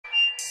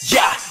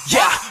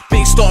Yeah,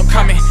 big storm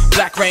coming,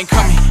 black rain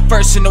coming,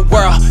 first in the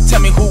world, tell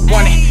me who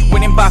won it.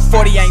 Winning by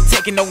 40, I ain't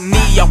taking no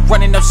knee, I'm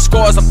running up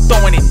scores, I'm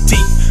throwing it deep.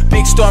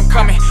 Big storm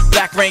coming,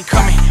 black rain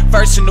coming,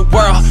 first in the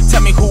world,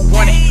 tell me who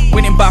won it.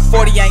 Winning by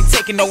 40, I ain't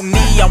taking no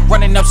knee, I'm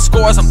running up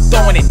scores, I'm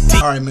throwing it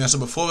deep. Alright, man, so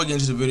before we get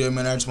into the video,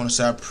 man, I just want to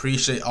say I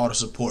appreciate all the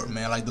support,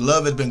 man. Like, the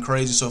love has been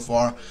crazy so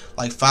far,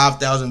 like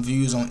 5,000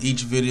 views on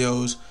each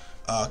videos,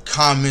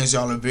 comments.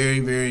 Y'all are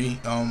very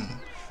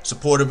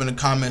supportive in the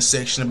comment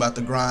section about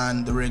the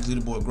grind, the Rigs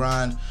Leaderboard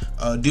grind.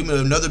 Do me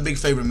another big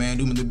favor, man.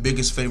 Do me the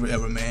biggest favor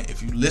ever, man.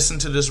 If you listen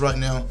to this right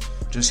now,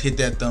 just hit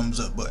that thumbs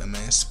up button,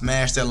 man.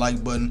 Smash that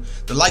like button.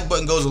 The like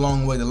button goes a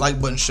long way. The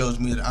like button shows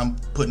me that I'm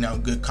putting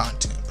out good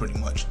content, pretty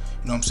much.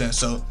 You know what I'm saying?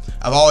 So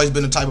I've always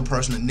been the type of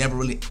person that never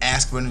really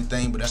ask for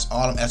anything, but that's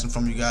all I'm asking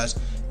from you guys,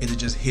 is to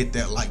just hit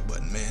that like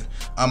button, man.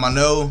 I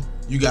know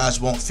you guys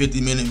want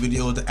 50-minute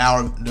videos,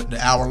 the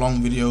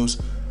hour-long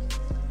videos.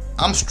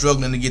 I'm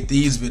struggling to get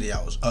these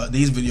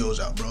videos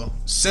out, bro.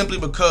 Simply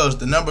because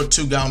the number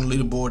 2 guy on the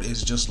leaderboard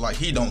is just like,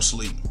 he don't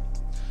sleep.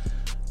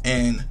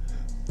 And,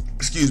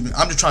 excuse me,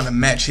 I'm just trying to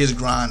match his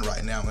grind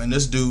right now. And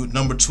this dude,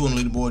 number 2 on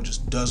the leaderboard,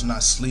 just does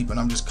not sleep. And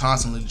I'm just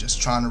constantly just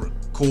trying to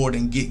record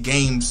and get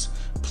games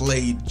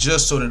played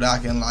just so that I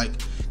can, like,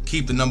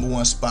 keep the number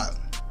 1 spot.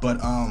 But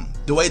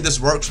the way this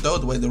works, though,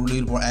 the way the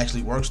leaderboard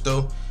actually works,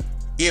 though,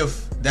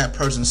 if that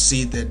person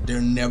sees that they're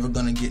never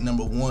gonna get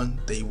number 1,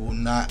 they will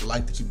not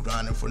like to keep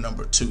grinding for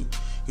number 2. You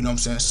know what I'm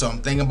saying? So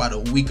I'm thinking about a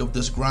week of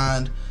this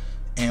grind,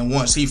 and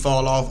once he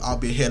fall off, I'll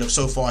be ahead of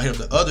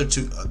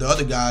the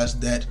other guys,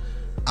 that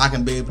I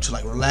can be able to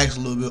like relax a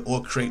little bit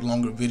or create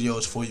longer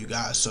videos for you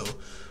guys. So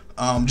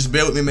just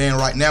bear with me, man.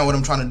 Right now, what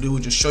I'm trying to do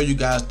is just show you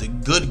guys the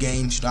good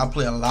games. You know, I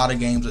play a lot of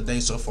games a day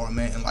so far,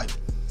 man, and like,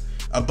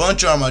 a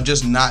bunch of them are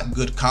just not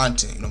good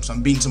content. You know what I'm saying?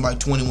 I'm beating somebody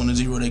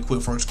 21-0, they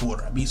quit first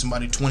quarter. I beat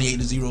somebody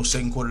 28-0,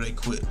 second quarter, they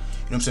quit. You know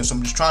what I'm saying? So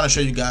I'm just trying to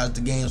show you guys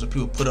the games where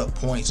people put up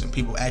points and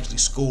people actually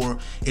score.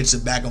 It's a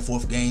back and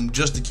forth game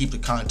just to keep the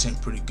content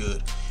pretty good.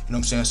 You know what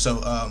I'm saying? So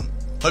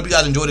hope you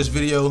guys enjoyed this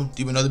video.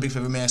 Do me another big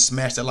favor, man.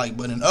 Smash that like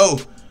button. Oh,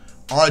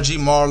 RG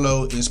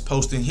Marlowe is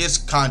posting his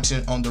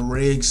content on the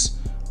Rigs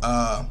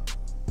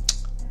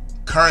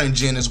current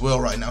gen as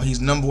well right now.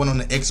 He's number 1 on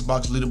the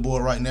Xbox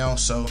leaderboard right now.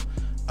 So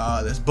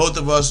that's both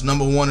of us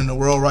number 1 in the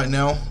world right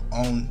now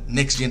on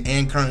next gen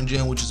and current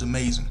gen, which is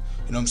amazing.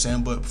 You know what I'm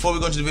saying? But before we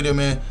go into the video,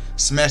 man,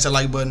 smash that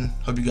like button.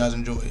 Hope you guys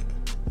enjoy it.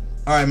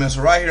 Alright, man,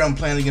 so right here I'm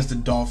playing against the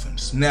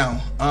Dolphins. Now,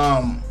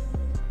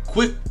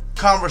 quick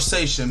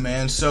conversation,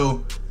 man.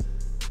 So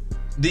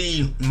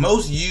the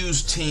most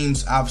used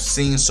teams I've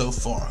seen so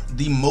far,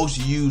 the most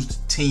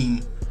used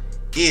team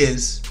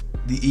is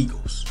the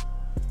Eagles.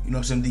 You know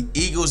what I'm saying? The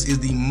Eagles is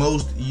the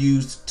most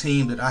used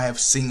team that I have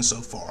seen so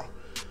far.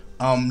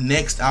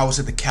 Next, I was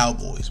at the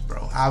Cowboys,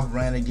 bro. I've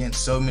ran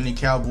against so many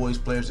Cowboys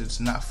players, it's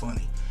not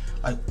funny.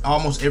 Like,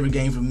 almost every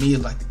game for me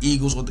is like the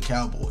Eagles or the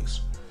Cowboys.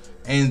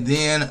 And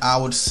then I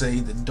would say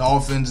the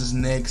Dolphins is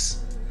next,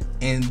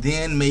 and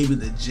then maybe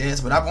the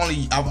Jets. But I've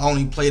only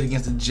played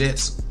against the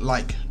Jets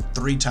like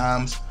 3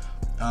 times.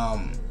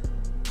 The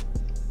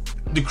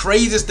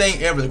craziest thing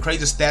ever, the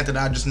craziest stat that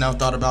I just now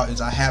thought about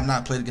is I have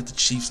not played against the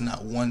Chiefs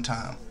not 1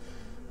 time.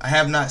 I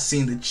have not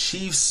seen the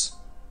Chiefs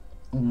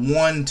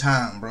 1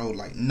 time, bro.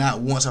 Like, not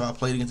once have I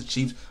played against the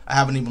Chiefs. I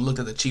haven't even looked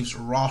at the Chiefs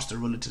roster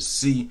really to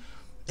see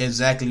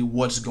exactly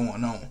what's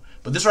going on.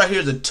 But this right here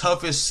is the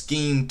toughest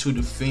scheme to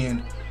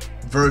defend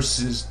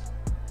versus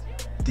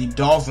the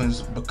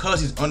Dolphins,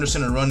 because he's under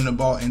center running the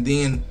ball, and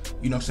then,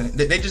 you know what I'm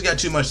saying, they just got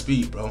too much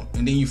speed, bro.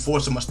 And then you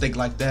force a mistake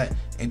like that,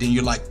 and then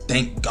you're like,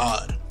 thank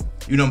God.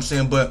 You know what I'm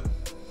saying? But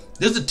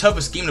this is the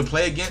toughest scheme to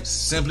play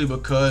against, simply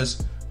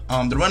because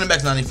the running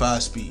back's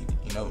 95 speed,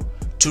 you know.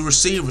 2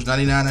 receivers,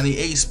 99,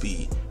 98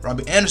 speed.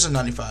 Robbie Anderson,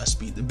 95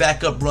 speed. The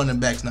backup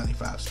running back's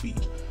 95 speed.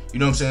 You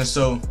know what I'm saying?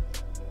 So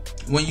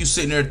when you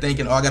sitting there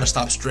thinking, oh, I gotta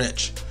stop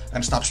stretch. I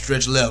gotta stop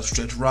stretch left,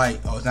 stretch right.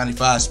 Oh, it's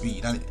 95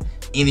 speed.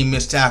 Any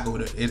missed tackle, you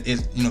know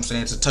what I'm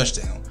saying, it's a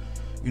touchdown.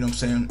 You know what I'm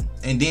saying?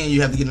 And then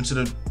you have to get into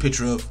the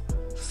picture of,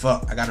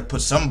 fuck, I gotta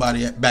put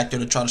somebody back there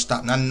to try to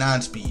stop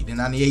 99 speed and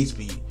 98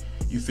 speed.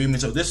 You feel me?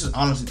 So this is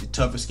honestly the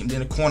toughest game. Then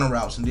the corner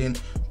routes, and then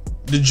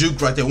the juke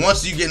right there.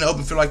 Once you get in the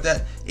open field like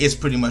that, it's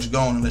pretty much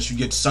gone unless you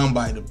get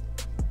somebody to,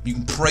 you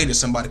can pray to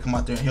somebody to come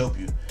out there and help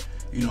you.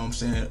 You know what I'm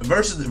saying?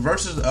 Versus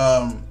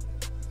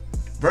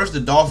the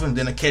Dolphins,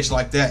 then a catch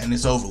like that and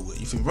it's over with.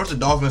 You feel me? Versus the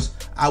Dolphins,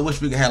 I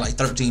wish we could have like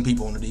 13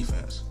 people on the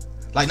defense.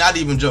 Like, not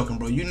even joking,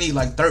 bro. You need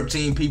like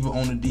 13 people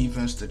on the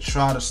defense to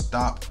try to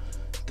stop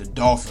the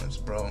Dolphins,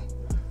 bro.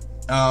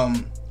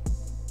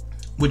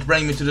 Which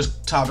brings me to this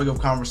topic of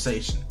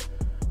conversation.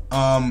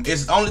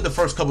 It's only the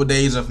first couple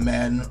days of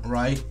Madden,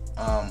 right?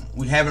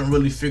 We haven't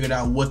really figured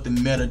out what the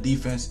meta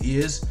defense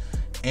is,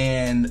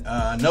 and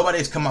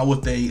nobody's come out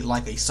with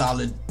a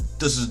solid,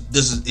 this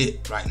is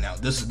it right now.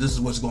 This is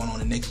what's going on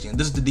in next gen.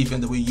 This is the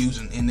defense that we're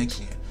using in next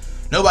gen.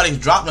 Nobody's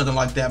dropped nothing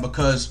like that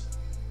because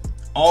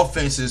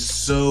offense is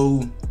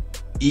so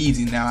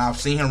easy now. I've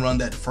seen him run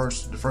that the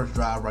first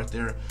drive right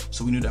there,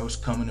 so we knew that was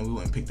coming and we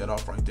went and picked that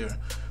off right there.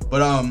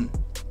 But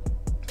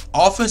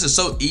offense is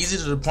so easy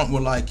to the point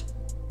where like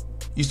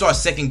you start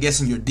second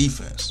guessing your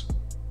defense.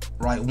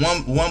 Right,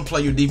 one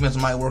play your defense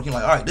might work. You're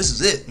like, all right, this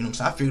is it. You know what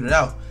I'm saying? I figured it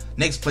out.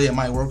 Next play it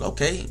might work.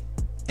 Okay,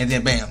 and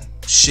then bam,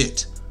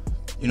 shit.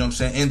 You know what I'm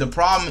saying? And the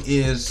problem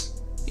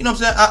is, you know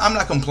what I'm saying? I'm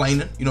not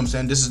complaining. You know what I'm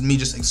saying? This is me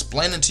just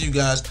explaining to you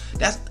guys.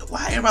 That's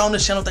why everybody on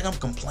this channel think I'm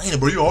complaining,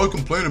 bro. You always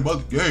complaining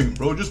about the game,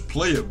 bro. Just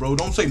play it, bro.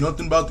 Don't say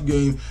nothing about the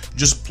game.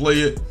 Just play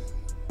it.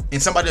 And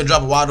somebody will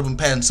drop a wide open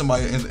pass and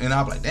somebody, and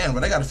I'll be like, damn,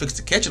 bro, they got to fix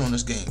the catching on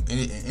this game.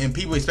 And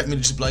people expect me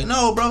to just be like,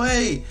 no, bro,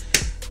 hey.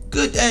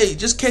 Good, hey,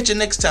 just catch it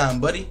next time,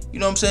 buddy. You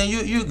know what I'm saying?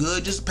 You're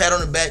good. Just a pat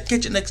on the back.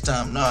 Catch it next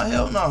time. Nah,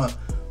 hell no. Nah.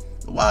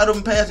 Wide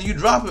open pass and you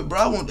drop it, bro.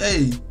 I want,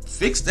 hey,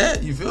 fix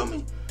that. You feel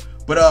me?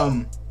 But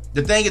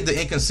the thing is the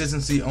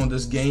inconsistency on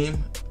this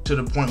game to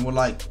the point where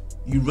like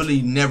you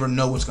really never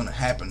know what's gonna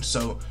happen.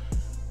 So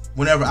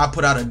whenever I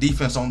put out a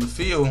defense on the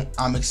field,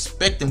 I'm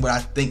expecting what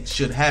I think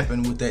should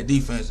happen with that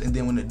defense, and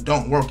then when it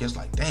don't work, it's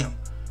like, damn.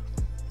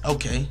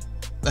 Okay,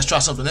 let's try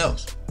something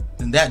else.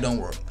 Then that don't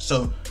work.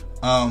 So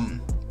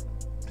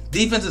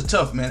defense is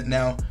tough, man.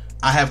 Now,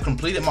 I have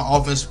completed my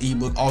offensive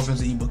ebook.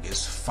 Offensive ebook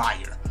is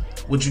fire.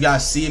 What you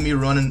guys see me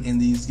running in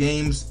these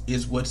games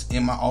is what's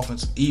in my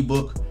offensive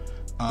ebook.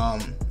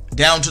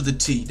 Down to the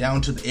T,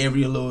 down to the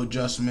every little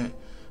adjustment.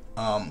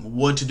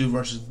 What to do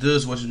versus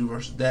this, what to do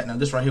versus that. Now,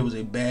 this right here was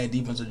a bad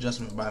defense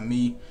adjustment by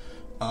me.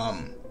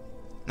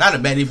 Not a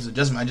bad defense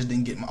adjustment. I just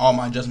didn't get all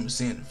my adjustments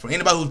in. For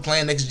anybody who's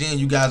playing next gen,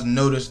 you guys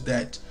notice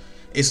that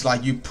it's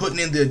like you putting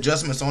in the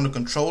adjustments on the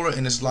controller,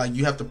 and it's like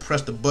you have to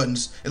press the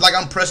buttons. It's like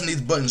I'm pressing these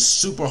buttons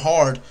super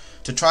hard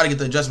to try to get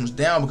the adjustments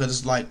down, because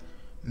it's like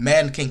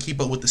Madden can't keep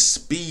up with the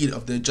speed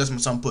of the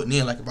adjustments I'm putting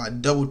in. Like if I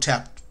double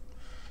tap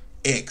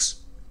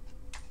X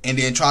and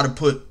then try to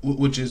put,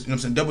 which is, you know what I'm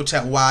saying, double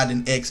tap Y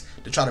then X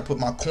to try to put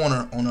my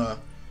corner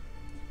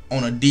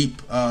on a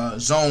deep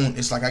zone,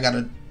 it's like I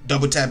gotta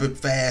double tap it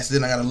fast,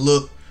 then I gotta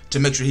look to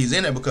make sure he's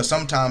in there, because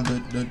sometimes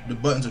the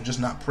buttons are just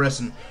not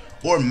pressing,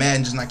 or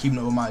Madden just not keeping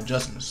up with my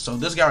adjustments. So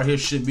this guy right here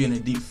should be in a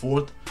deep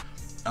fourth,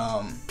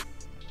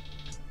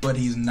 but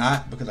he's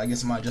not, because I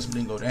guess my adjustment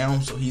didn't go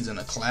down. So he's in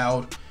a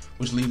cloud,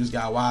 which leaves this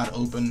guy wide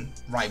open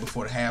right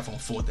before the half on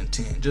 4th and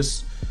 10.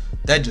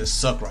 That just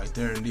sucked right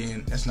there. And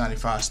then that's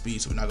 95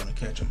 speed, so we're not gonna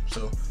catch him.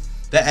 So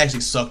that actually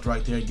sucked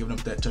right there, giving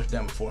up that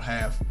touchdown before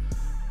half.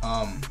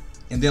 And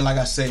then, like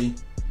I say,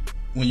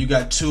 when you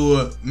got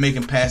Tua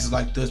making passes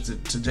like this to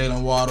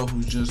Jalen Waddle,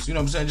 who's just, you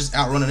know what I'm saying, just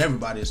outrunning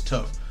everybody, is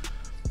tough.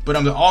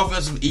 But the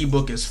offensive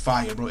ebook is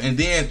fire, bro. And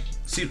then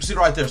see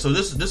right there. So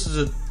this is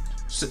a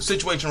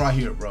situation right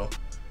here, bro.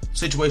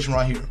 Situation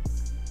right here.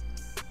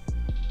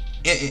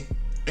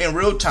 In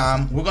real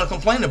time, we're gonna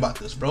complain about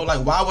this, bro.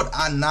 Like, why would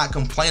I not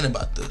complain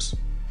about this?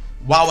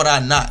 Why would I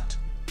not?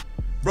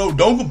 Bro,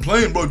 don't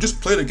complain, bro. Just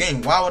play the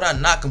game. Why would I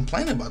not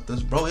complain about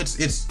this, bro?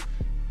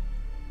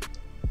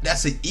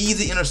 That's an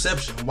easy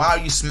interception. Why are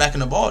you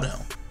smacking the ball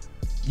down?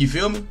 You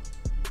feel me?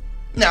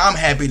 Now, I'm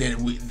happy that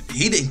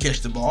he didn't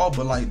catch the ball,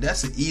 but like,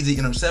 that's an easy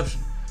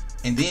interception.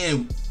 And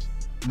then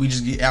we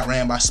just get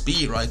outran by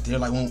speed right there.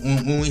 Like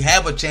when we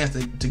have a chance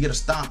to get a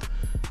stop,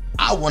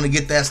 I want to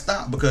get that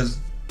stop, because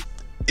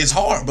it's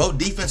hard, bro.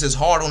 Defense is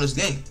hard on this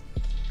game.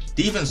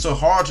 Defense is so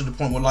hard to the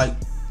point where like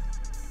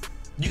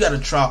you got to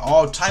try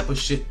all type of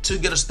shit to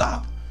get a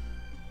stop.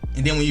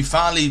 And then when you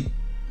finally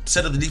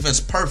set up the defense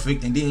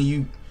perfect, and then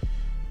you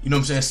know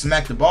what I'm saying,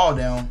 smack the ball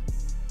down,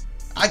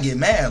 I get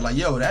mad. Like,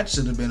 yo, that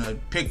should have been a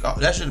pick off.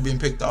 That should have been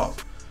picked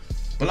off.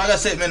 But like I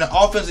said, man, the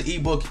offensive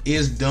ebook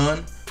is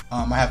done.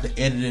 I have to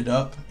edit it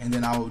up, and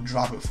then I will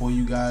drop it for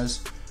you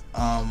guys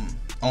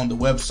on the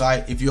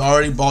website. If you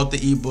already bought the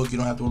ebook, you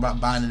don't have to worry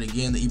about buying it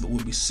again. The ebook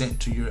will be sent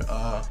to your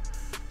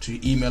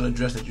email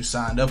address that you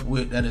signed up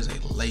with. That is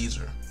a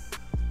laser.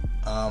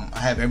 I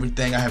have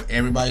everything. I have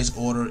everybody's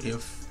order.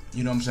 If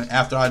you know what I'm saying,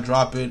 after I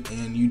drop it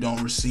and you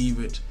don't receive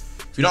it,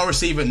 if you don't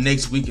receive it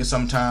next week or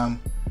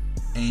sometime,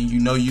 and you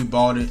know you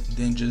bought it,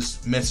 then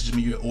just message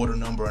me your order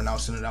number and I'll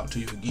send it out to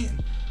you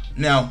again.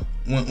 Now,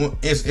 when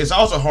it's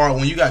also hard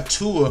when you got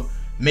Tua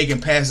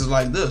making passes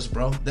like this,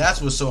 bro.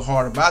 That's what's so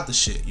hard about the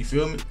shit. You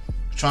feel me?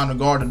 Trying to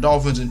guard the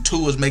Dolphins and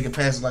Tua's making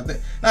passes like that.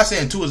 Not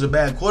saying Tua's a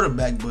bad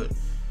quarterback, but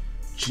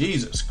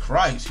Jesus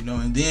Christ, you know.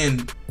 And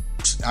then,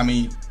 I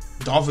mean,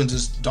 Dolphins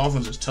is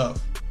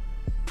tough.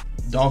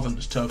 Dolphins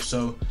is tough.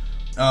 So,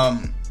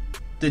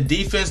 the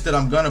defense that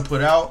I'm gonna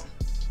put out,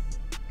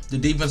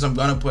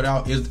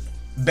 is,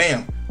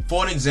 bam,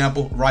 for an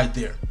example, right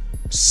there.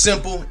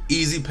 Simple,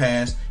 easy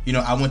pass. You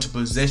know, I went to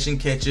possession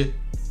catch it.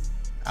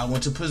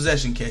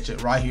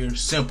 Right here.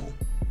 Simple.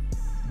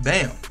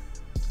 Bam.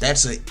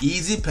 That's an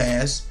easy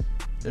pass.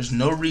 There's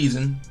no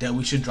reason that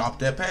we should drop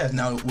that pass.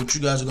 Now, what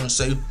you guys are going to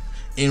say,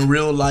 in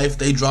real life,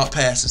 they drop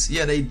passes.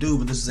 Yeah, they do,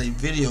 but this is a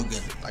video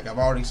game. Like I've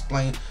already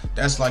explained,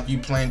 that's like you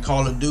playing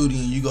Call of Duty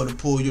and you go to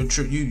pull your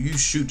you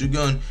shoot your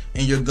gun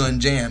and your gun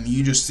jam. And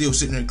you just still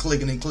sitting there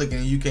clicking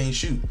and you can't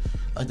shoot.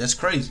 Like, that's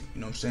crazy.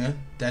 You know what I'm saying?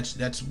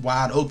 That's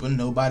wide open.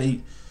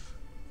 Nobody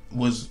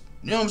was,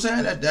 you know what I'm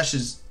saying? That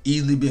should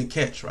easily be a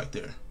catch right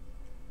there.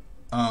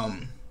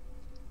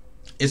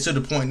 it's to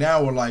the point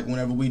now where, like,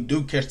 whenever we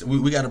do catch,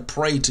 we got to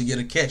pray to get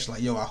a catch.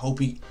 Like, yo, I hope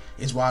he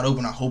is wide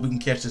open. I hope he can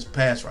catch this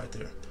pass right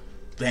there.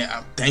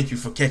 Damn, thank you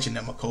for catching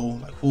that,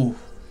 McCole. Like, whoo.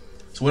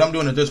 So what I'm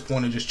doing at this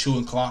point is just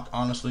chewing clock,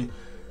 honestly.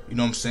 You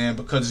know what I'm saying?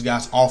 Because this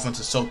guy's offense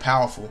is so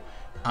powerful,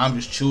 I'm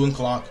just chewing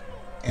clock,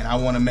 and I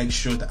want to make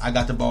sure that I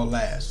got the ball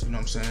last. You know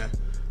what I'm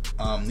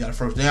saying? Got a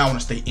first down. I want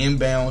to stay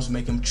inbounds,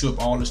 make him chew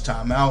up all his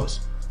timeouts.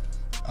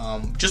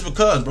 Just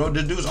because, bro,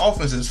 this dude's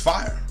offense is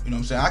fire. You know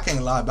what I'm saying? I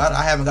can't lie about it.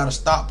 I haven't got a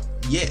stop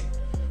yet.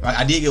 Right?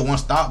 I did get one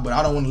stop, but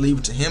I don't want to leave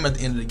it to him at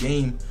the end of the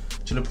game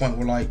to the point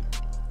where, like,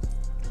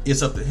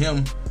 it's up to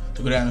him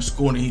to go down and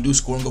score, and then he do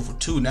score and go for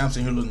 2. Now I'm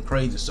sitting here looking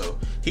crazy. So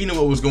he knew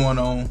what was going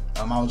on.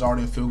 I was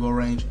already in field goal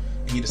range,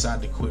 and he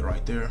decided to quit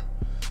right there.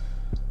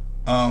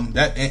 And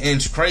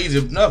it's crazy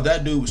enough,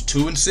 that dude was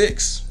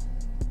 2-6.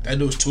 That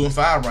dude was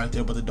 2-5 right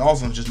there, but the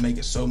Dolphins just make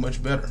it so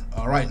much better.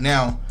 Right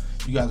now,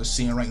 you guys are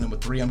seeing rank number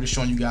 3. I'm just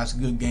showing you guys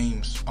good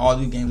games, all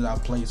the games that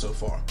I've played so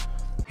far.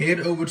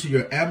 Head over to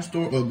your App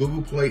Store or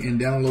Google Play and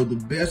download the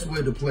best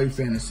way to play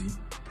fantasy,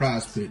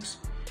 Prize Picks.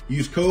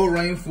 Use code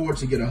RAIN4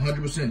 to get a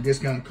 100%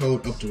 discount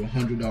code up to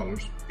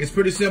 $100. It's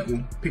pretty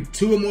simple. Pick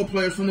 2 or more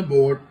players from the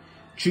board,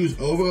 choose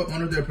over or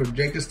under their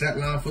projected stat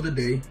line for the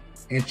day,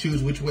 and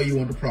choose which way you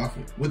want to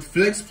profit. With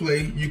Flex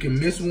Play, you can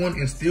miss one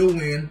and still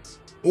win,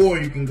 or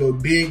you can go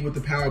big with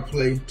the power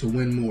play to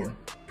win more.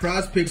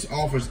 Prize Picks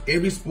offers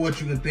every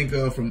sport you can think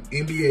of, from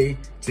NBA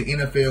to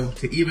NFL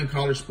to even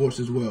college sports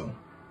as well.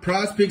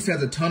 Prize Picks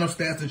has a ton of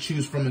stats to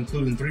choose from,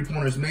 including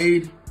 3-pointers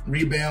made,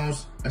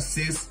 rebounds,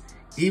 assists,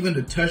 even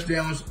the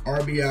touchdowns,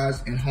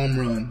 RBIs, and home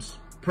runs.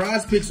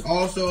 Prize Picks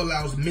also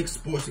allows mixed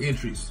sports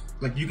entries,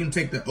 like you can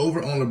take the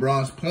over on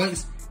LeBron's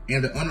points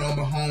and the under on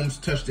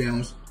Mahomes'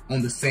 touchdowns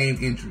on the same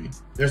entry.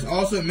 There's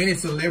also many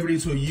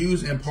celebrities who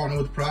use and partner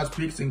with Prize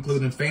Picks,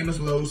 including Famous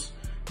Los,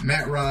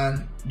 Matt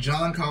Ryan,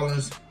 John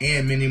Collins,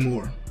 and many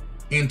more.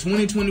 In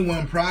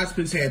 2021, Prize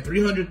Picks had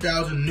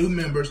 300,000 new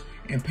members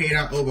and paid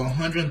out over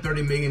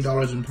 $130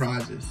 million in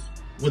prizes.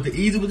 With the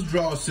easy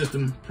withdrawal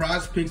system,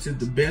 Prize Picks is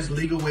the best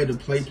legal way to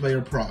play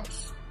player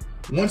props.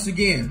 Once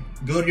again,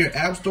 go to your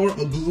App Store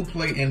or Google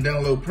Play and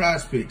download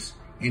Prize Picks.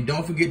 And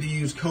don't forget to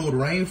use code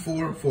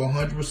RAIN4 for a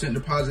 100%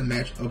 deposit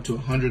match up to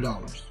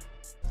 $100.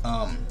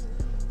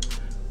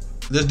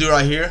 This dude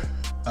right here,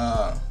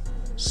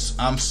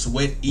 I'm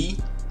sweaty.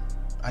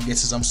 I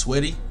guess it's I'm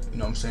sweaty. You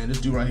know what I'm saying? This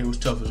dude right here was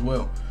tough as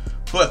well.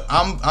 But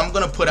I'm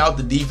gonna put out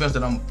the defense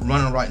that I'm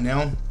running right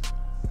now,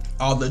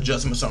 all the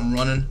adjustments I'm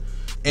running,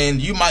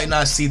 and you might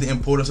not see the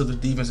importance of the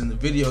defense in the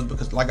videos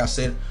because, like I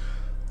said,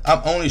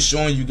 I'm only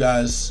showing you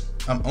guys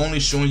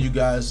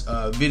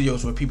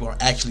videos where people are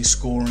actually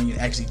scoring and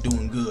actually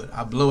doing good.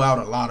 I blow out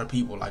a lot of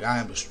people. Like, I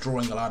am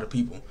destroying a lot of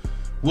people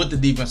with the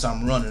defense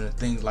I'm running and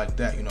things like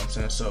that. You know what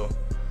I'm saying? So,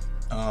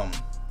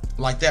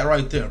 like that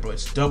right there, bro.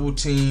 It's double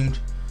teamed,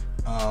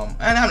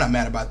 and I'm not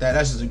mad about that.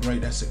 That's just a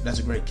great. That's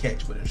a great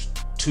catch. But there's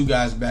 2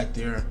 guys back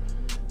there,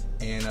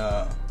 and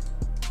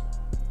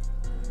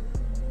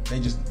they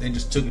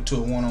just took it to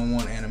a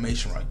one-on-one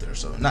animation right there.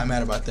 So not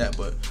mad about that.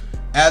 But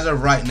as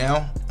of right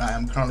now, I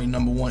am currently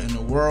number 1 in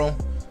the world.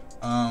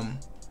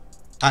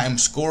 I am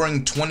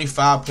scoring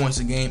 25 points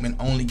a game and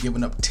only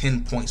giving up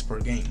 10 points per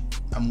game.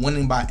 I'm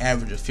winning by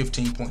average of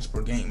 15 points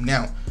per game.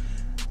 Now,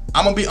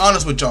 I'm gonna be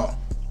honest with y'all.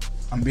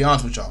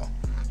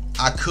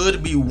 I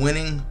could be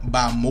winning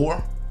by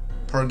more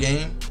per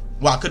game.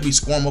 Well, I could be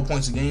scoring more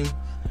points a game,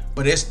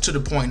 but it's to the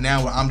point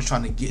now where I'm just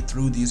trying to get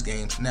through these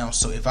games now.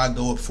 So if I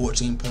go up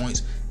 14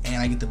 points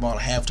and I get the ball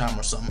at halftime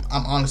or something,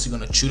 I'm honestly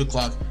gonna chew the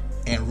clock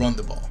and run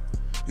the ball.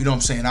 You know what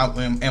I'm saying?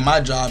 And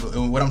my job,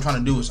 what I'm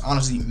trying to do is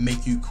honestly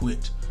make you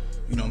quit.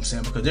 You know what I'm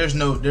saying? Because there's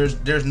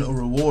no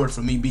reward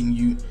for me beating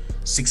you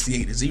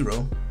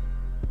 68-0.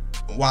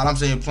 While I'm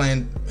saying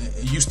playing,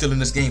 you still in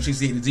this game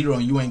 68-0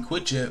 and you ain't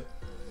quit yet.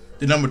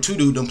 The number 2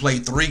 dude done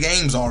played 3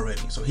 games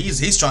already, so he's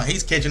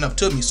catching up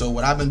to me. So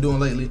what I've been doing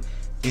lately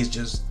is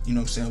just, you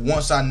know what I'm saying,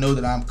 once I know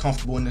that I'm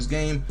comfortable in this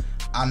game,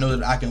 I know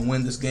that I can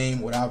win this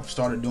game. What I've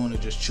started doing is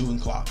just chewing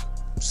clock.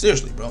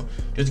 Seriously, bro,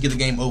 just to get the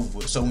game over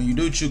with. So when you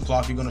do chew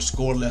clock, you're gonna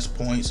score less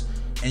points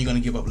and you're gonna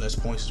give up less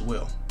points as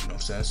well. You know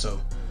what I'm saying? So,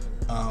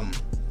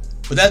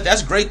 but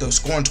that's great though.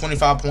 Scoring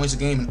 25 points a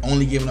game and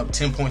only giving up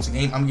 10 points a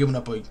game. I'm giving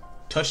up a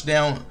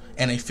touchdown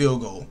and a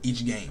field goal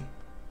each game.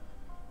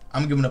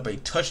 I'm giving up a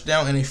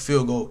touchdown and a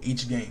field goal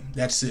each game.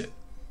 That's it.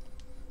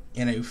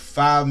 In a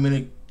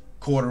 5-minute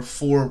quarter,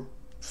 four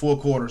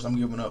quarters, I'm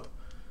giving up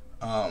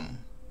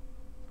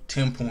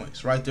 10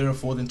 points. Right there,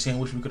 4th and 10,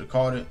 which we could have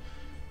called it.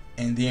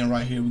 And then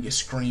right here, we get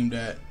screamed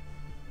at.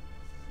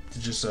 It's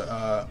just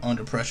a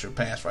under pressure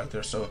pass right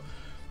there. So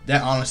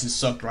that honestly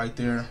sucked right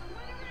there.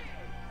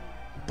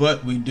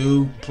 But we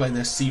do play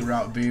that C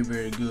route very,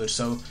 very good.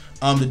 So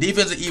the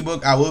defensive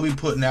ebook I will be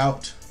putting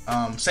out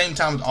same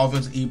time as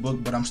offensive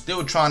ebook, but I'm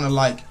still trying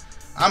to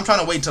I'm trying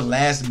to wait till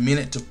last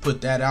minute to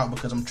put that out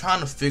because I'm trying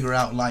to figure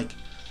out like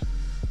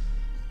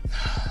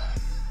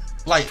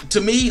to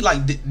me,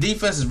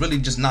 defense is really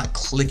just not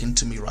clicking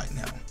to me right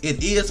now.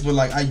 It is, but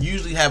I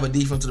usually have a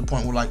defense to the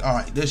point where all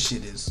right, this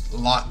shit is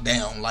locked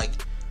down.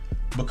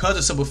 because of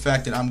the simple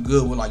fact that I'm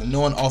good with like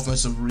knowing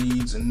offensive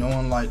reads and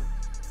knowing like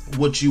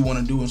what you want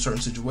to do in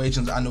certain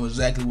situations. I know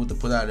exactly what to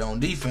put out there on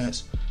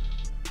defense.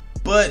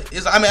 But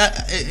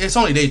it's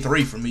only day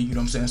 3 for me, you know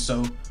what I'm saying?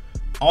 So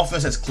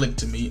offense has clicked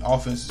to me.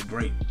 Offense is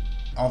great.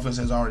 Offense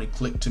has already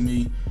clicked to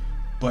me,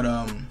 but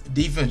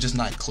defense just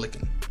not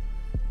clicking.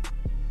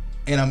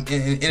 And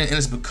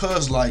it's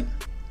because like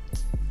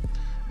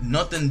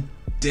nothing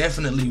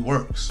definitely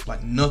works.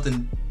 Like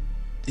nothing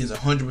is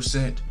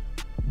 100%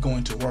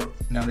 going to work.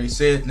 Now they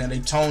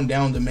toned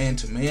down the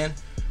man-to-man,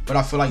 but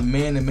I feel like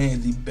man-to-man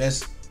is the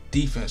best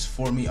defense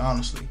for me,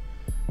 honestly.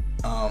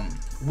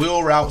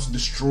 Wheel routes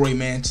destroy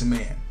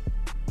man-to-man.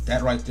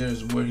 That right there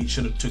is where he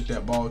should have took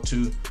that ball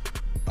to,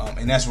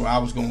 and that's where I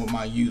was going with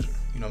my user.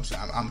 You know what I'm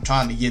saying? I'm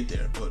trying to get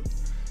there, but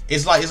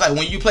it's like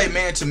when you play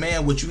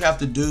man-to-man, what you have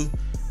to do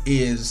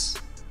is,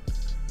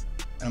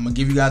 and I'm gonna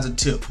give you guys a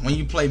tip. When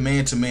you play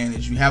man-to-man,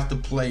 is you have to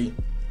play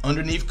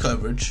underneath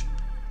coverage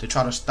to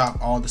try to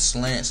stop all the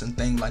slants and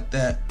things like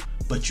that.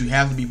 But you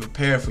have to be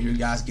prepared for your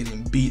guys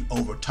getting beat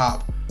over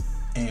top.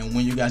 And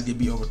when you guys get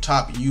beat over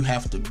top, you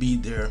have to be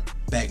there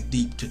back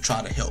deep to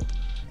try to help.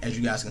 As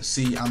you guys can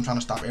see, I'm trying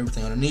to stop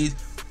everything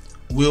underneath.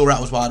 Wheel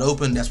route was wide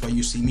open. That's why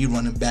you see me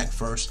running back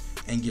first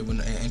and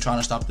trying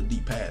to stop the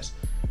deep pass.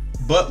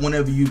 But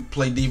whenever you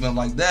play defense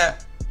like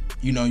that,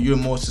 you know, you're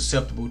more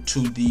susceptible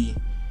to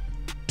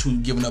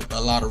giving up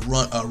a lot of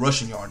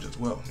rushing yards as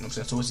well. You know what I'm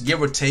saying? So it's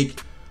give or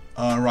take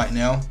right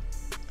now.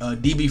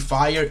 DB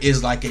Fire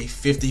is like a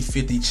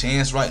 50-50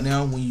 chance right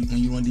now when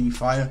you run DB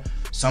Fire.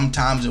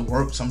 Sometimes it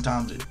works,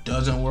 sometimes it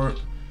doesn't work.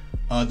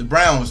 The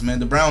Browns, man,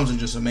 the Browns are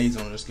just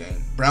amazing on this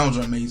game. Browns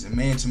are amazing.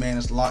 Man-to-man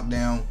is locked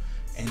down,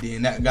 and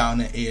then that guy on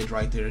that edge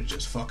right there is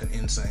just fucking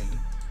insane.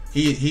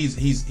 He's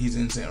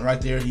insane.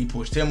 Right there, he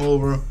pushed him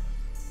over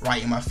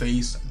right in my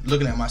face,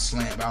 looking at my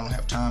slant, but I don't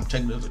have time.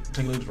 Take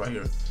a look right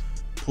here.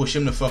 Push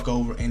him the fuck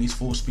over, and he's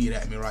full speed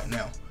at me right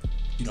now.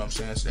 You know what I'm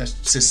saying? So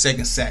that's his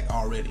second sack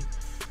already.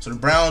 So the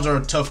Browns are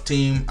a tough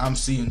team. I'm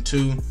seeing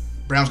too.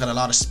 Browns got a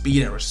lot of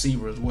speed at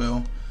receiver as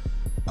well.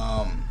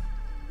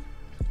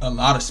 A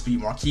lot of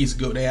speed. Marquise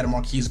Good. They had a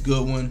Marquise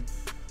Goodwin.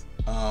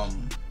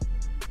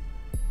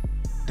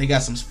 They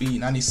got some speed.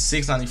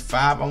 96,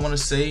 95, I want to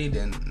say.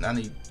 Then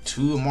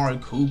 92, Amari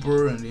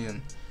Cooper, and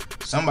then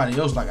somebody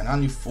else like a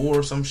 94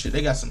 or some shit.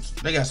 They got some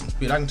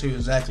speed. I can tell you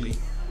exactly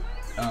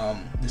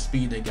the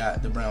speed they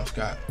got. The Browns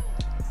got.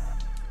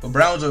 But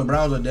Browns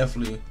are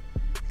definitely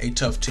a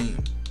tough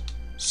team.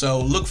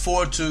 So look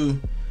forward to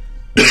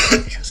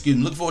excuse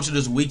me. Look forward to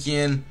this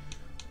weekend.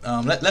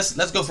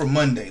 Let's go for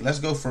Monday. Let's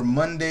go for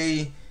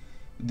Monday.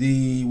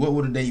 What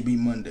would the date be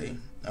Monday?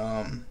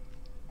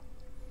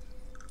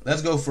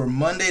 Let's go for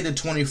Monday the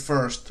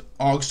 21st,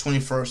 August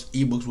 21st.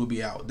 Ebooks will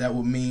be out. That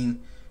would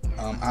mean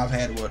I've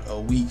had a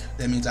week.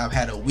 That means I've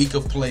had a week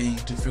of playing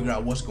to figure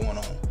out what's going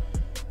on.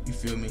 You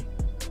feel me?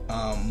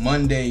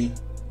 Monday,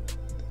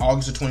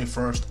 August the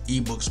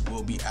 21st, ebooks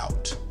will be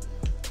out.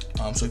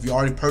 So if you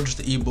already purchased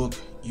the ebook,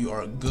 you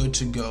are good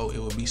to go. It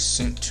will be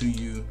sent to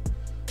you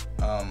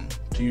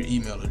to your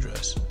email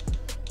address.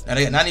 Now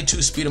they got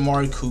 92 speed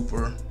Amari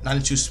Cooper,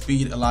 92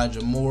 speed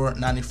Elijah Moore,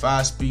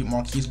 95 speed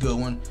Marquise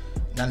Goodwin,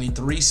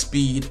 93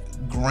 speed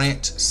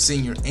Grant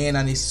Sr., and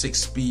 96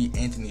 speed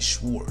Anthony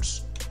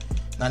Schwartz.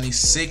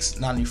 96,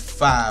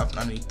 95,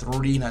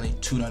 93,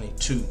 92,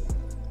 92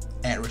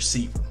 at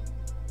receiver.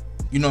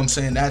 You know what I'm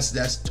saying?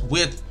 That's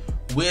with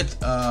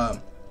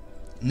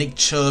Nick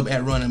Chubb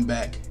at running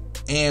back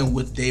and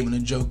with David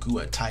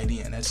Njoku at tight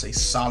end. That's a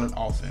solid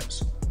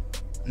offense.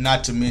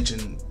 Not to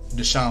mention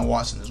Deshaun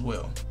Watson as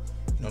well.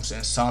 You know what I'm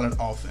saying? Solid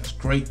offense.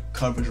 Great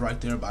coverage right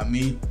there by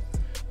me.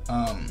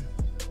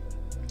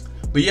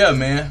 But yeah,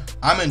 man,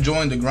 I'm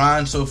enjoying the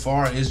grind so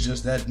far. It's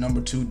just that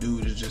number 2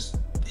 dude is just,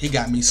 he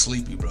got me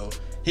sleepy, bro.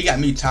 He got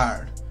me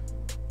tired.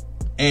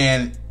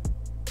 And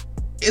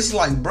it's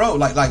like, bro,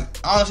 like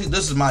honestly,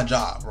 this is my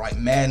job, right?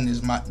 Madden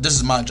is this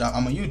is my job.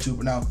 I'm a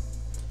YouTuber. Now,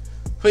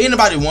 for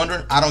anybody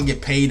wondering, I don't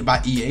get paid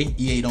by EA.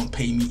 EA don't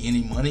pay me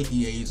any money.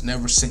 EA has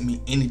never sent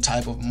me any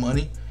type of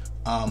money.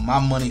 My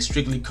money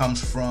strictly comes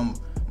from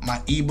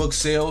my ebook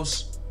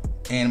sales,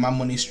 and my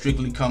money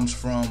strictly comes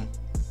from,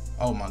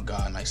 oh my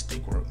god, nice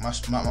stick work.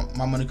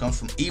 My money comes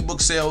from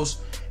ebook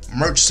sales,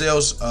 merch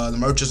sales. The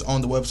merch is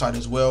on the website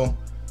as well.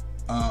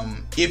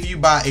 If you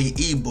buy a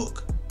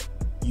ebook,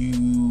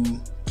 you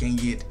can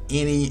get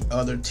any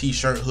other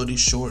t-shirt, hoodie,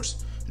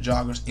 shorts,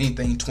 joggers,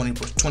 anything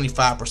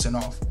 25%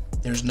 off.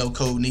 There's no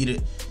code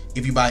needed.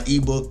 If you buy an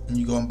ebook and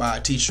you go and buy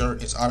a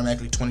t-shirt, it's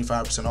automatically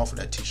 25% off of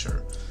that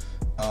t-shirt.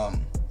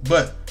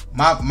 But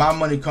my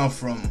money comes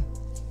from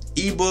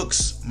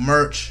ebooks,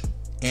 merch,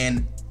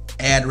 and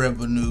ad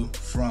revenue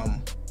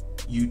from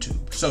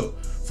YouTube. So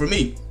for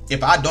me,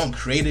 if I don't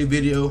create a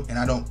video and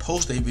I don't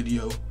post a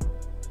video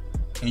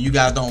and you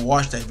guys don't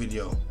watch that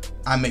video,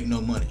 I make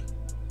no money.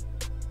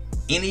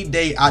 Any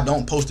day I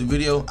don't post a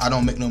video, I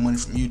don't make no money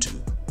from YouTube.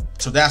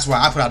 So that's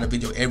why I put out a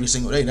video every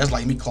single day. That's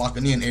like me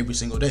clocking in every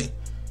single day.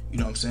 You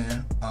know what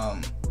I'm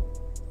saying?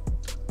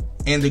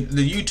 And the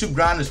YouTube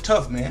grind is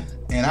tough, man.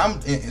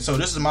 And so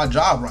this is my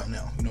job right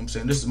now. You know what I'm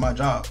saying? This is my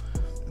job.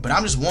 But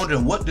I'm just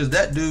wondering, what does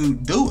that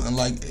dude doing?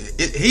 Like,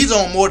 he's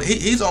on more.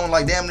 He's on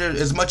like damn near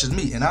as much as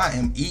me, and I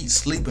am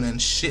sleeping, and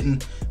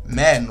shitting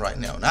Madden right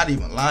now. Not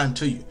even lying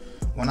to you.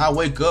 When I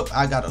wake up,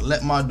 I gotta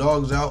let my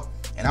dogs out,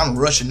 and I'm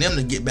rushing them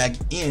to get back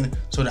in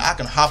so that I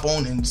can hop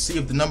on and see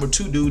if the number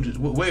 2 dude,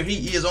 where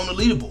he is on the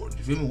leaderboard.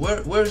 You feel me?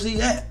 Where is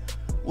he at?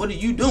 What are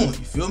you doing? You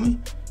feel me?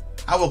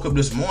 I woke up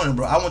this morning,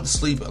 bro. I went to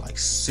sleep at like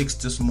 6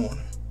 this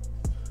morning.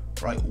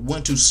 Right?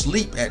 Went to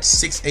sleep at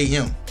 6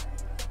 a.m.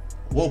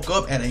 Woke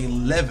up at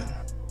 11,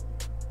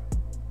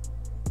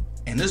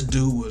 and this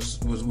dude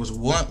was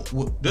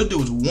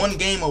one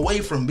game away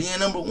from being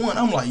number 1.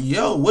 I'm like,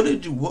 yo, when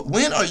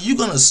are you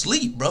gonna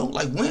sleep, bro?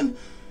 Like, when?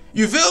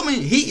 You feel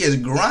me? He is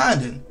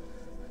grinding.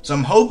 So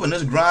I'm hoping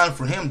this grind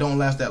for him don't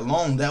last that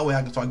long. That way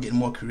I can start getting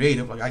more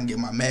creative. Like, I can get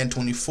my Madden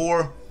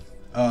 24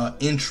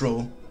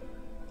 intro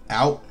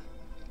out.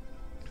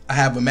 I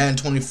have a Madden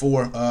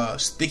 24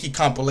 sticky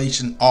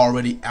compilation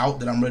already out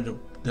that I'm ready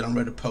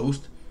to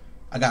post.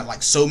 I got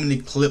like so many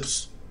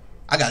clips.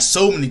 I got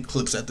so many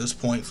clips at this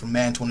point from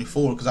Madden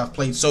 24 because I've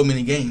played so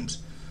many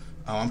games.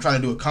 I'm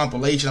trying to do a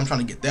compilation. I'm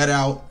trying to get that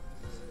out,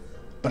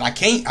 but I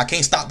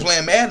can't stop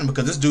playing Madden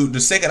because this dude,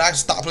 the second I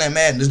stop playing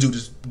Madden, this dude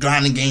is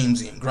grinding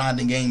games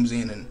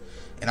in,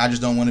 and I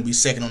just don't want to be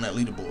second on that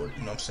leaderboard. You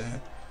know what I'm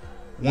saying?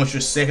 Once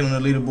you're second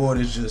on the leaderboard,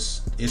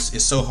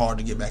 it's so hard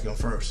to get back in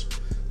first.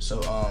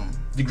 So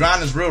the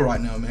grind is real right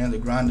now, man. The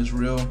grind is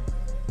real.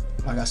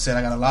 Like I said,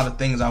 I got a lot of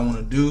things I want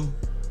to do.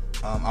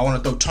 I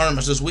want to throw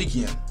tournaments this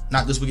weekend.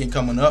 Not this weekend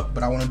coming up,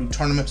 but I want to do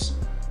tournaments.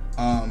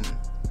 I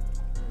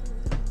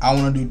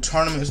want to do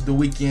tournaments the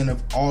weekend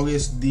of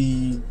August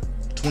the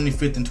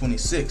 25th and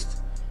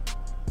 26th.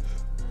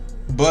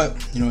 But,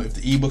 you know, if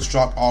the ebooks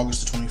drop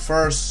August the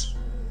 21st,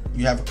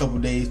 you have a couple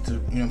days to, you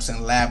know what I'm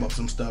saying, lab up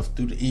some stuff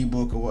through the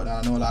ebook or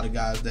whatnot. I know a lot of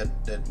guys that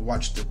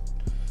watch the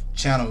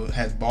channel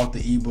has bought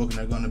the ebook and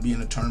they're going to be in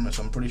the tournament,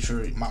 so I'm pretty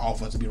sure my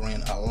offense will be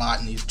ran a lot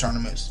in these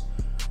tournaments.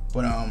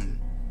 But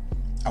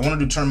I want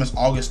to do tournaments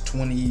August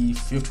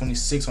 25th,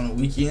 26th on the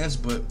weekends,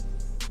 but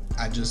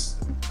I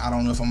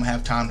don't know if I'm going to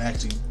have time to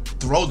actually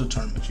throw the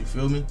tournaments, you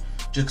feel me?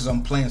 Just because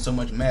I'm playing so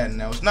much Madden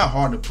now. It's not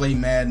hard to play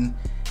Madden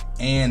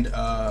and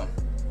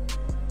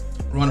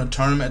run a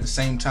tournament at the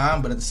same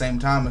time, but at the same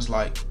time, it's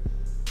like,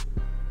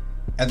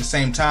 at the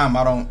same time,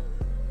 I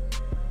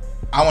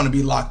want to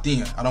be locked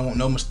in. I don't want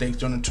no mistakes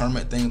during the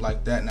tournament, things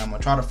like that. Now, I'm going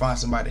to try to find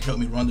somebody to help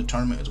me run the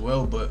tournament as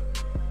well, but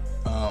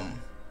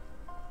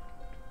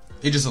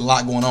it's just a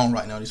lot going on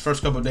right now. These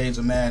first couple of days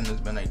of Madden has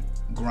been a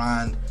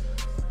grind,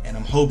 and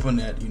I'm hoping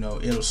that, you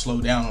know, it'll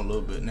slow down a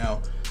little bit.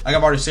 Now, like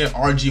I've already said,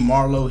 RG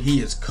Marlowe, he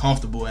is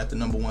comfortable at the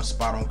 #1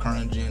 spot on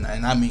current gen,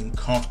 and I mean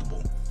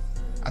comfortable.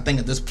 I think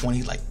at this point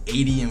he's like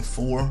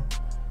 80-4,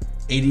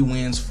 80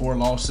 wins, 4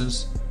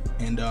 losses,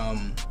 and I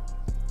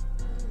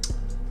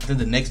think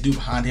the next dude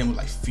behind him was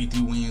like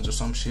 50 wins or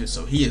some shit.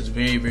 So he is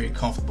very, very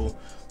comfortable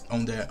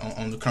on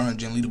the current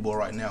gen leaderboard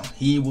right now.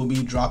 He will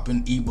be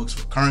dropping ebooks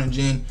for current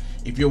gen.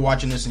 If you're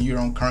watching this and you're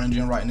on current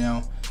gen right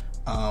now,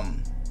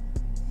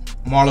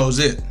 Marlowe's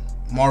it.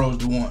 Marlowe's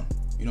the one.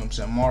 You know what I'm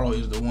saying? Marlowe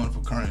is the one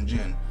for current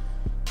gen.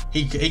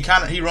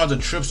 He runs a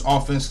trips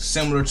offense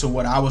similar to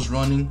what I was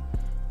running,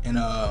 and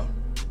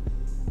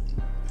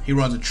he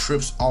runs a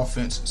trips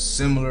offense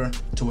similar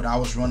to what I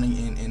was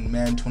running in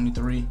Madden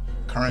 23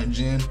 current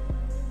gen.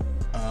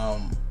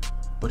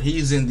 But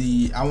he's in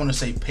the, I want to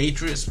say,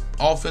 Patriots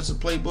offensive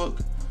playbook,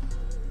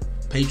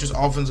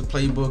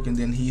 and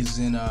then he's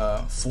in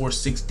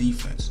 4-6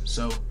 defense.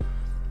 So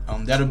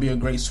that'll be a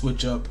great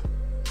switch up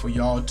for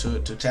y'all to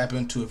tap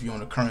into if you're on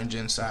the current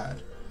gen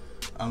side.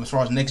 As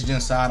far as next gen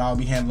side, I'll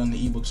be handling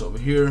the ebooks over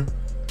here,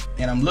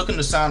 and I'm looking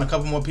to sign a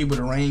couple more people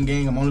to Rain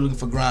Gang. I'm only looking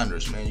for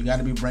grinders, man. You got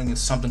to be bringing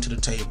something to the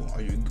table.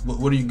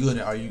 What are you good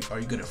at? Are you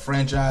good at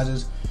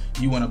franchises?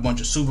 You win a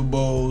bunch of Super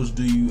Bowls?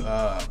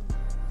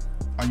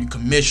 Are you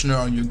commissioner?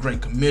 Are you a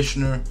great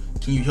commissioner?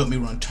 Can you help me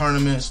run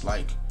tournaments?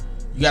 Like,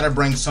 you got to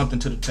bring something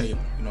to the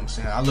table. You know what I'm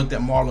saying? I looked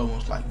at Marlowe and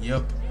was like,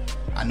 yep,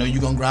 I know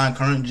you're gonna grind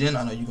current gen.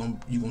 I know you're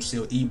gonna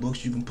sell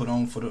ebooks you can put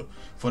on for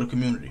the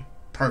community.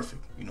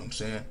 Perfect. You know what I'm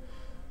saying?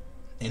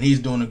 And he's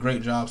doing a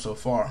great job so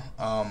far.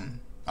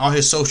 All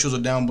his socials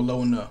are down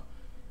below in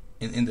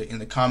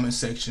the comment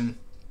section.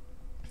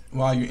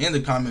 While you're in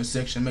the comment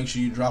section, make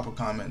sure you drop a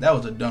comment. That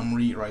was a dumb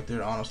read right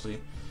there,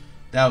 honestly.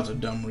 That was a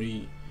dumb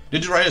read. This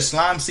dude right here,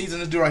 Slime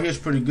Season, this dude right here is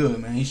pretty good,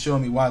 man. He's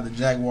showing me why the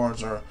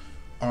Jaguars are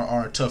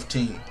a tough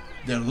team.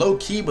 They're low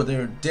key, but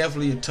they're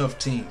definitely a tough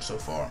team so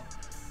far.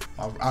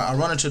 I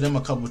run into them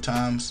a couple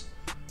times,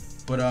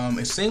 but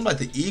it seems like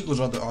the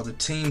Eagles are the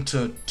team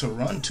to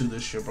run to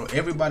this year, bro.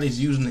 Everybody's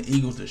using the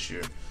Eagles this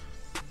year.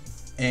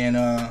 And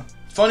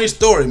funny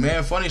story,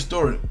 man, funny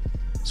story.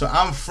 So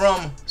I'm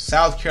from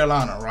South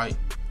Carolina, right?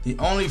 The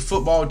only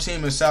football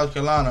team in South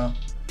Carolina,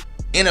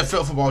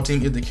 NFL football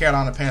team, is the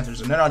Carolina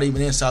Panthers, and they're not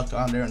even in South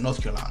Carolina. They're in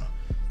North Carolina.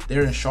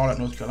 They're in Charlotte,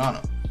 North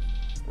Carolina,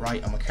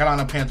 right? I'm a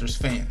Carolina Panthers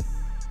fan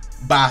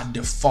by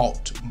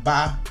default.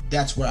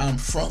 That's where I'm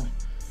from.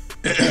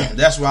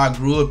 That's where I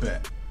grew up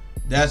at.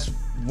 That's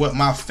what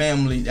my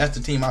family, that's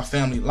the team my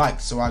family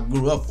liked. So I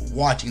grew up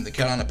watching the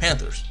Carolina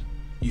Panthers.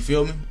 You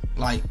feel me?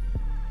 Like,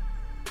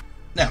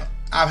 now,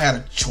 I've had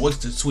a choice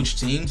to switch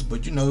teams,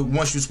 but you know,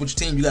 once you switch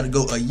teams, you got to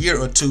go a year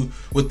or two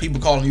with people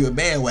calling you a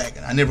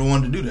bandwagon. I never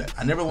wanted to do that.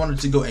 I never wanted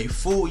to go a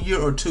full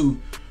year or two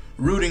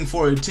rooting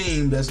for a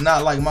team that's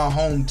not like my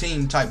home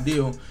team type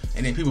deal,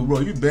 and then people,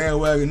 bro, you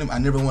bandwagon them. I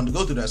never wanted to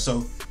go through that.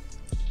 So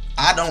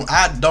I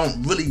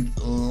don't really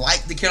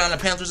like the Carolina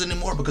Panthers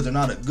anymore because they're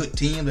not a good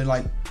team. They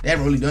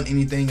haven't really done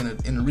anything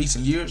in the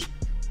recent years,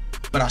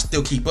 but I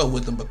still keep up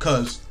with them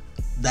because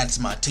that's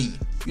my team.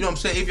 You know what I'm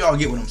saying? If y'all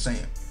get what I'm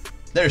saying.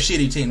 They're a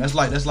shitty team. That's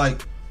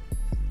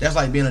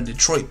like being a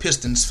Detroit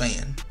Pistons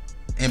fan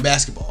in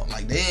basketball.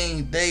 Like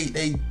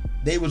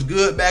they was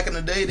good back in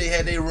the day. They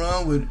had their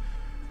run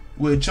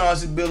with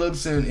Chauncey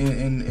Billups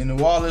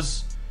and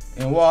Wallace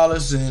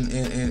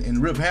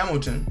and Rip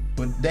Hamilton,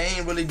 but they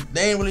ain't really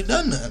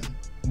done nothing.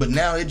 But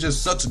now it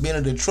just sucks being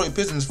a Detroit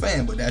Pistons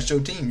fan. But that's your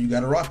team. You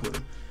gotta rock with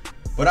them.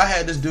 But I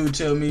had this dude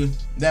tell me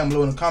down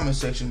below in the comment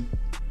section,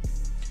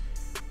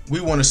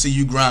 we want to see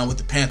you grind with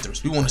the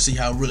Panthers. We want to see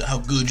how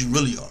good you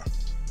really are.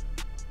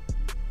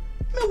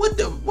 Man,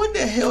 what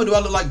the hell do I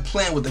look like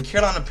playing with the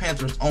Carolina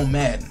Panthers on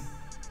Madden?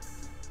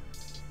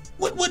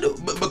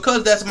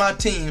 Because that's my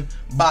team,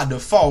 by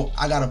default,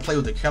 I gotta play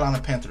with the Carolina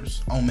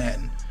Panthers on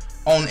Madden.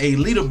 On a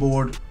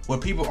leaderboard where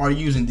people are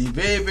using the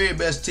very, very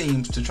best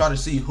teams to try to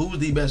see who's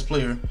the best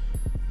player,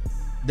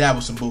 that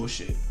was some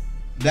bullshit.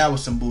 That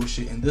was some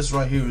bullshit. And this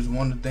right here is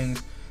one of the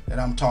things that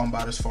I'm talking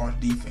about as far as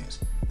defense.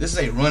 This is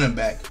a running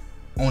back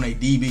on a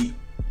DB.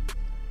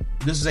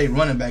 This is a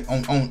running back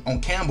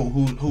on Campbell,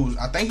 who's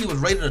I think he was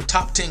rated a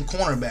top 10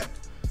 cornerback.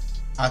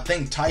 I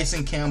think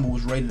Tyson Campbell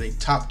was rated a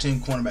top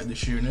 10 cornerback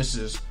this year, and this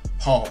is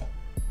Hall.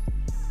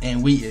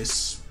 And we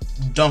is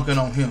dunking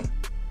on him.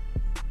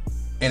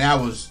 And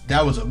that was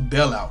a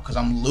bailout because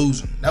I'm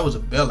losing. That was a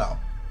bailout.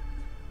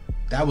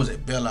 That was a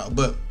bailout.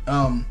 But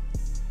I'm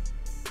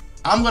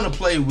gonna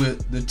play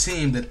with the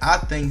team that I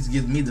think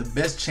gives me the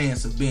best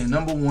chance of being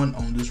 #1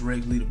 on this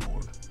Reg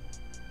leaderboard.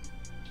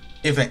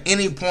 If at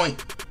any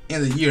point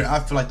in the year I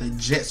feel like the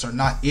Jets are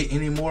not it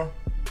anymore,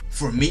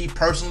 for me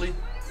personally,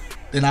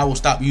 then I will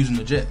stop using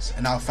the Jets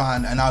and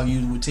I'll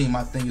use what team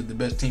I think is the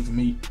best team for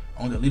me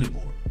on the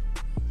leaderboard.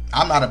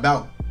 I'm not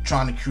about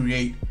trying to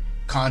create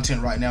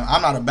content right now.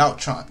 I'm not about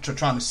trying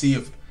to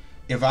see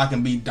if I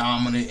can be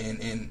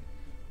dominant and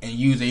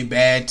use a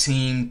bad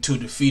team to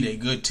defeat a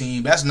good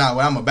team. That's not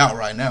what I'm about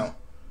right now.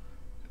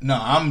 No,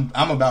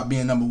 I'm about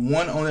being #1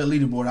 on that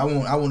leaderboard.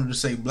 I wanted to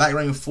say Black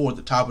Rain 4 at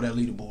the top of that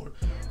leaderboard.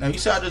 Now you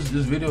see how this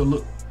video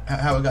look,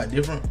 how it got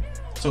different.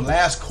 So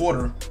last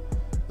quarter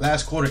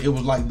it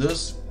was like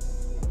this,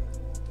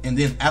 and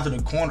then after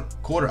the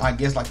quarter, I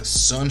guess like the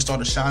sun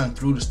started shining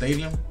through the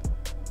stadium,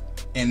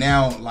 and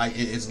now like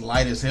it's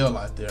light as hell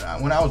out there.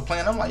 When I was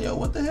playing, I'm like, yo,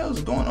 what the hell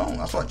is going on?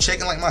 I started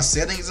checking like my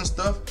settings and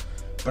stuff,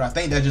 but I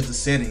think that's just the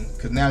setting,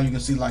 because now you can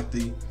see like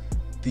the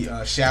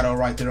shadow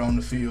right there on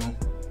the field.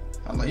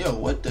 I'm like, yo,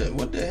 what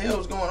the hell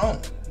is going on?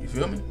 You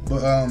feel me?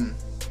 But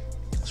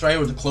so right here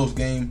was a close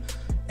game,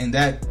 and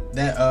that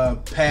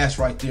pass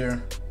right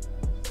there.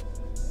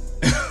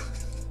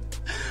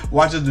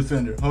 Watch the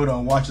defender. Hold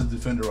on, watch the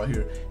defender right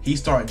here. He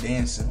started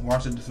dancing.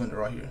 Watch the defender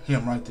right here.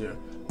 Him right there.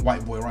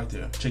 White boy right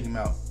there. Check him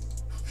out.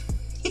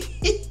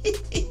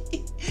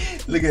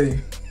 Look at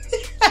him.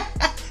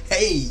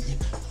 Hey,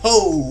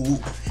 ho,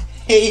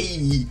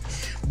 hey.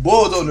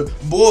 Boys on the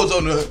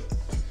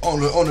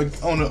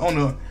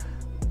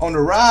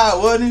ride,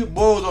 wasn't he?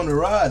 Boy was on the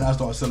ride, and I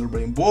started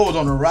celebrating. Boy was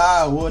on the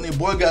ride, wasn't he?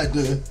 Boy got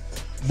the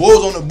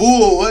boys on the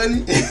bull,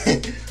 wasn't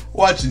he?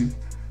 Watch him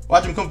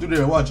come through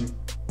there. Watch him.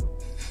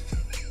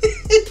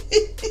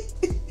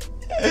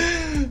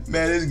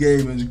 Man, this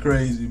game is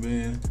crazy,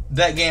 man.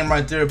 That game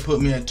right there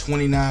put me at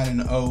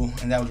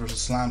 29-0, and that was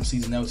versus Slime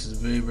Season. That was his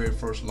very, very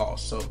first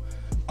loss. So,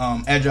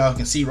 as y'all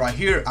can see right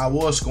here, I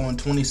was scoring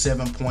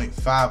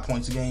 27.5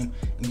 points a game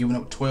and giving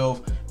up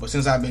 12. But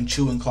since I've been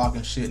chewing clock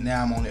and shit,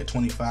 now I'm on at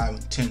 25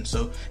 and 10.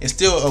 So it's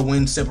still a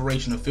win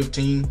separation of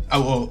 15.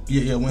 Oh, well,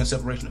 yeah, win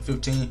separation of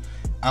 15.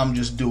 I'm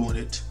just doing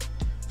it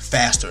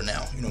faster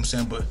now. You know what I'm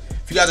saying? But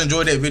if you guys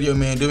enjoyed that video,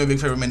 man, do me a big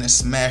favor, man, and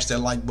smash that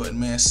like button,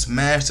 man.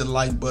 Smash the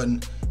like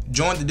button.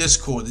 Join the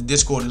Discord. The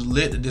Discord is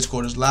lit. The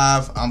Discord is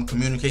live. I'm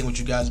communicating with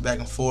you guys back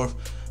and forth.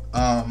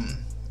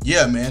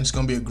 Yeah, man, it's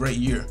gonna be a great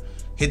year.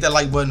 Hit that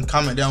like button,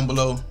 comment down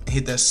below, and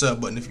hit that sub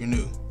button if you're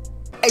new.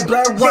 Hey,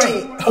 Black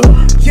Rain,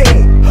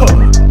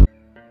 yeah,